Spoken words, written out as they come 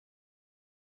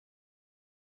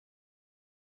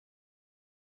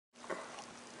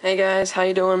Hey guys, how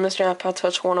you doing? Mr. ipod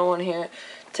Touch 101 here.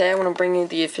 Today I want to bring you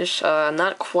the official,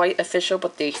 not quite official,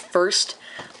 but the first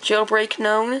jailbreak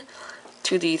known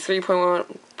to the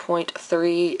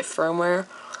 3.1.3 firmware.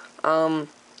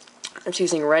 It's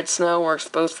using Redsn0w, works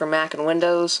both for Mac and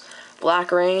Windows.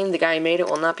 Black Rain, the guy who made it,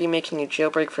 will not be making a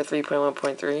jailbreak for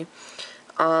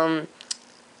 3.1.3.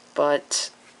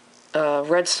 But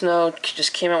Redsn0w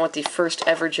just came out with the first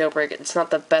ever jailbreak. It's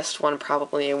not the best one,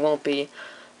 probably. It won't be.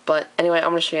 But anyway,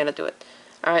 I'm going to show you how to do it.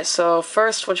 Alright, so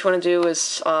first what you want to do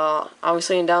is,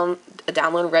 obviously download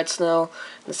Redsn0w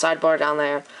in the sidebar down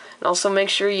there. And also make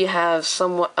sure you have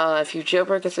if you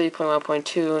jailbreak a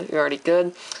 3.1.2, you're already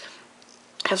good.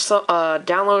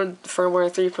 Download firmware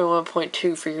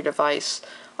 3.1.2 for your device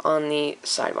on the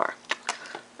sidebar.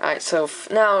 Alright, so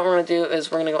now what we're going to do is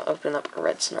we're going to go open up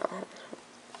Redsn0w.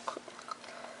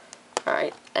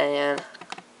 Alright, and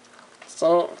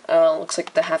so, looks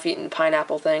like the half-eaten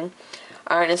pineapple thing.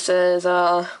 Alright, it says,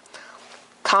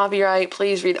 copyright,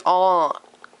 please read all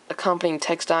accompanying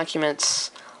text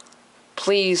documents.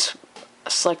 Please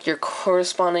select your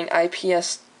corresponding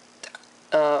IPS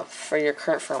for your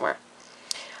current firmware.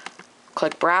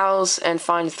 Click Browse and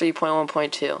find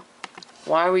 3.1.2.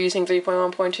 Why are we using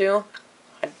 3.1.2?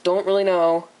 I don't really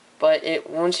know, but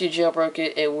once you jailbroke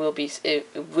it, it will be set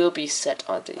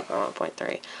on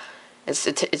 3.1.3.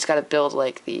 It's got to build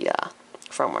like the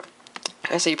firmware.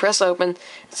 Okay, so you press open.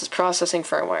 It says processing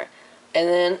firmware, and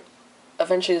then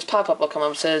eventually this pop-up will come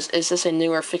up. It says, "Is this a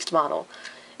new or fixed model?"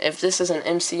 If this is an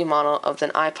MC model of the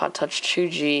ipod Touch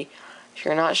 2G, if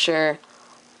you're not sure,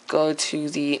 go to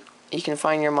the. You can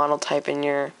find your model type in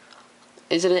your.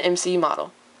 Is it an MC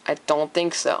model? I don't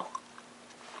think so.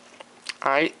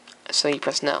 All right, so you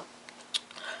press no.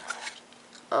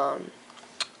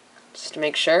 Just to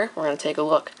make sure, we're gonna take a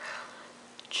look.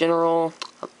 General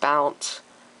about.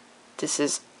 This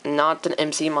is not an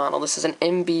MC model. This is an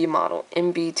MB model.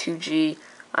 MB2G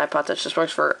ipod Touch. This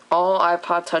works for all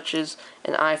ipod Touches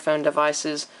and iPhone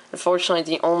devices. Unfortunately,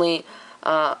 the only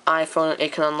iPhone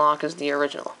it can unlock is the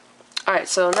original. Alright,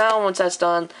 so now once that's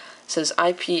done, it says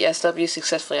IPSW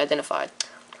successfully identified.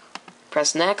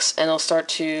 Press next, and it'll start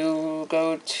to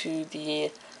go to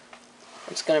the.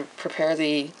 It's going to prepare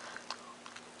the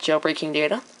jailbreaking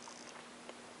data.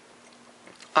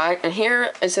 Alright, and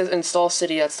here it says install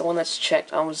city. That's the one that's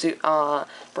checked. I'm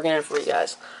bringing it in for you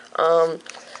guys.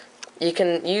 You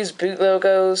can use boot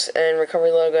logos and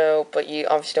recovery logo, but you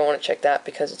obviously don't want to check that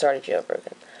because it's already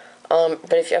jailbroken.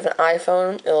 But if you have an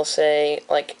iPhone, it'll say,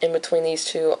 like, in between these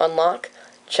two, unlock.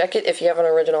 Check it if you have an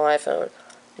original iPhone.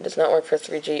 It does not work for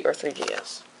 3G or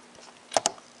 3GS.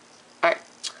 Alright,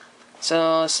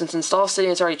 so since install city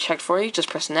is already checked for you, just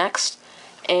press next.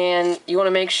 And you want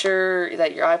to make sure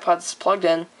that your iPod's plugged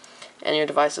in and your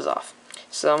device is off.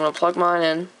 So I'm going to plug mine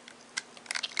in.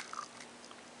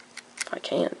 If I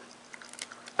can.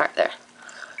 Alright, there.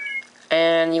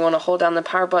 And you want to hold down the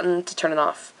power button to turn it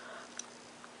off.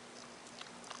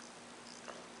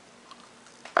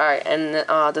 Alright, and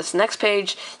this next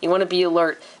page, you want to be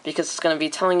alert because it's going to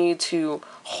be telling you to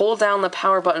hold down the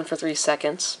power button for 3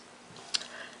 seconds.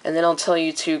 And then it'll tell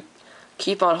you to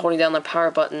keep on holding down the power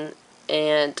button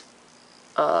and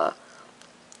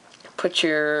put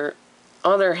your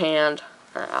other hand.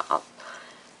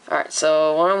 Alright,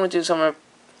 so what I'm going to do is I'm going to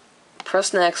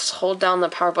press next, hold down the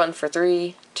power button for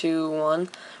 3, 2, 1.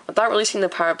 Without releasing the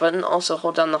power button, also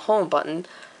hold down the home button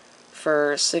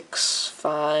for 6,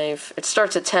 5. It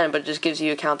starts at 10, but it just gives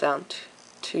you a countdown.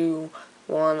 2,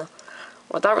 1.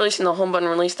 Without releasing the home button,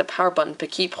 release the power button, but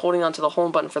keep holding onto the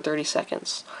home button for 30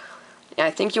 seconds. Yeah,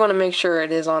 I think you want to make sure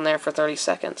it is on there for 30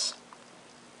 seconds.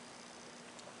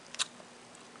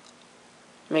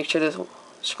 Make sure the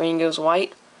screen goes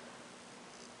white.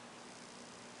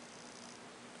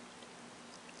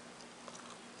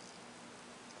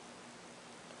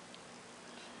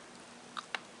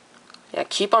 Yeah,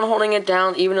 keep on holding it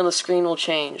down even though the screen will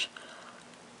change.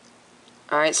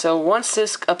 Alright, so once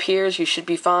this appears, you should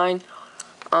be fine.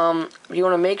 You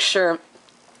want to make sure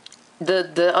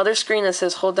the other screen that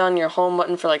says hold down your home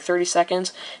button for like 30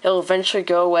 seconds, it'll eventually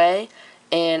go away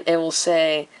and it will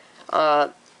say,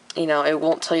 you know, it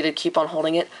won't tell you to keep on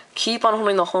holding it. Keep on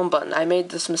holding the home button. I made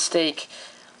this mistake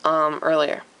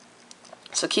earlier.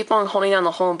 So keep on holding down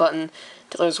the home button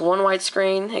till there's one white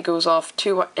screen. It goes off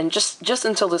two, and just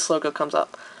until this logo comes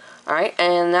up. Alright,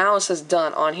 and now it says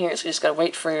done on here, so you just gotta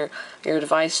wait for your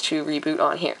device to reboot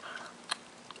on here.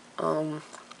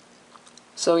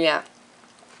 So yeah.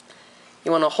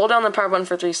 You want to hold down the power button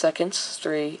for 3 seconds.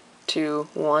 3, 2,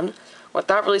 1.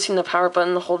 Without releasing the power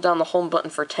button, hold down the home button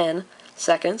for 10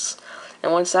 seconds.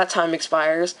 And once that time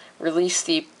expires, release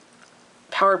the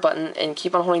power button and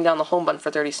keep on holding down the home button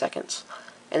for 30 seconds.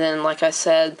 And then, like I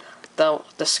said,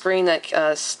 the screen that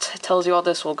tells you all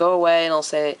this will go away, and it'll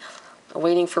say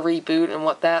waiting for reboot and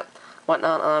whatnot.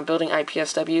 Building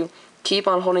IPSW. Keep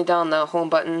on holding down the home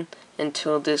button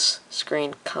until this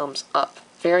screen comes up.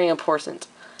 Very important,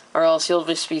 or else you'll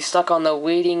just be stuck on the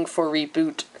waiting for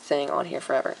reboot thing on here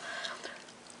forever.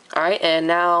 Alright, and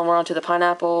now we're on to the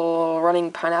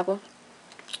running pineapple.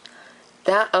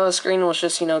 That screen was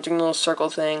just, doing a little circle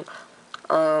thing.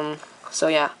 So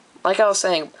yeah, like I was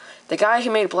saying, the guy who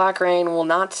made Black Rain will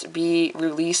not be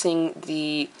releasing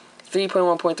the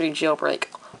 3.1.3 jailbreak.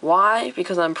 Why?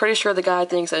 Because I'm pretty sure the guy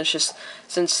thinks that it's just,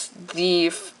 since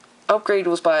the upgrade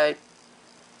was by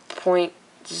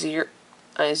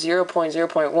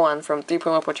 0.0.1 from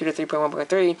 3.1.2 to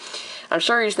 3.1.3, I'm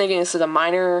sure he's thinking this is a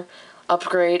minor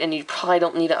upgrade and you probably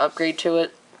don't need to upgrade to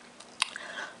it.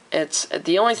 It's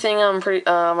the only thing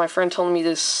my friend told me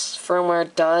this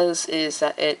firmware does is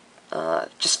that it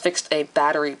just fixed a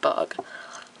battery bug.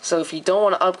 So if you don't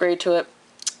want to upgrade to it,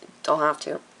 don't have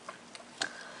to.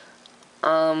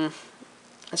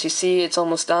 As you see, it's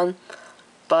almost done.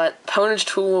 But Ponage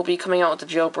Tool will be coming out with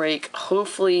the jailbreak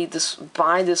hopefully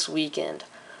by this weekend.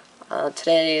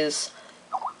 Today is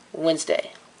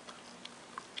Wednesday.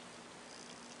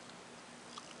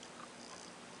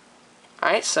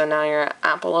 Alright, so now your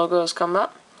Apple logo has come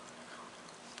up.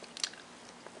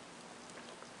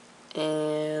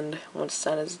 And once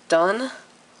that is done,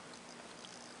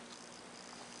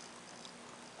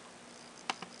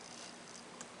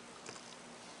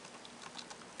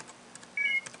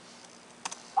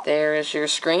 there is your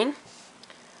screen.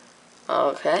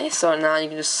 Okay, so now you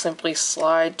can just simply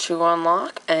slide to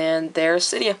unlock, and there's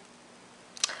Cydia.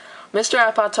 Mr.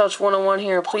 iPod Touch 101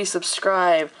 here. Please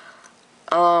subscribe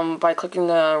by clicking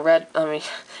the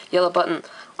yellow button.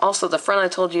 Also, the friend I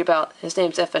told you about, his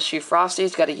name's FSU Frosty.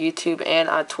 He's got a YouTube and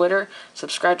a Twitter.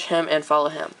 Subscribe to him and follow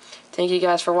him. Thank you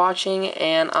guys for watching,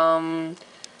 and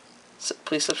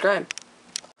please subscribe.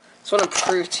 So I want to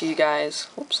prove to you guys,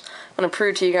 I want to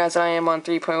prove to you guys I am on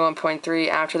 3.1.3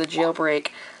 after the jailbreak.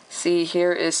 See,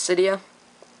 here is Cydia.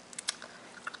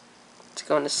 Let's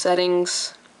go into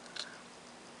settings,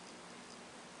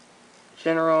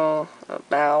 general,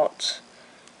 about,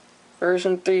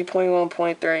 version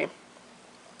 3.1.3,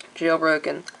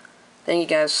 jailbroken. Thank you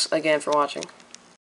guys again for watching.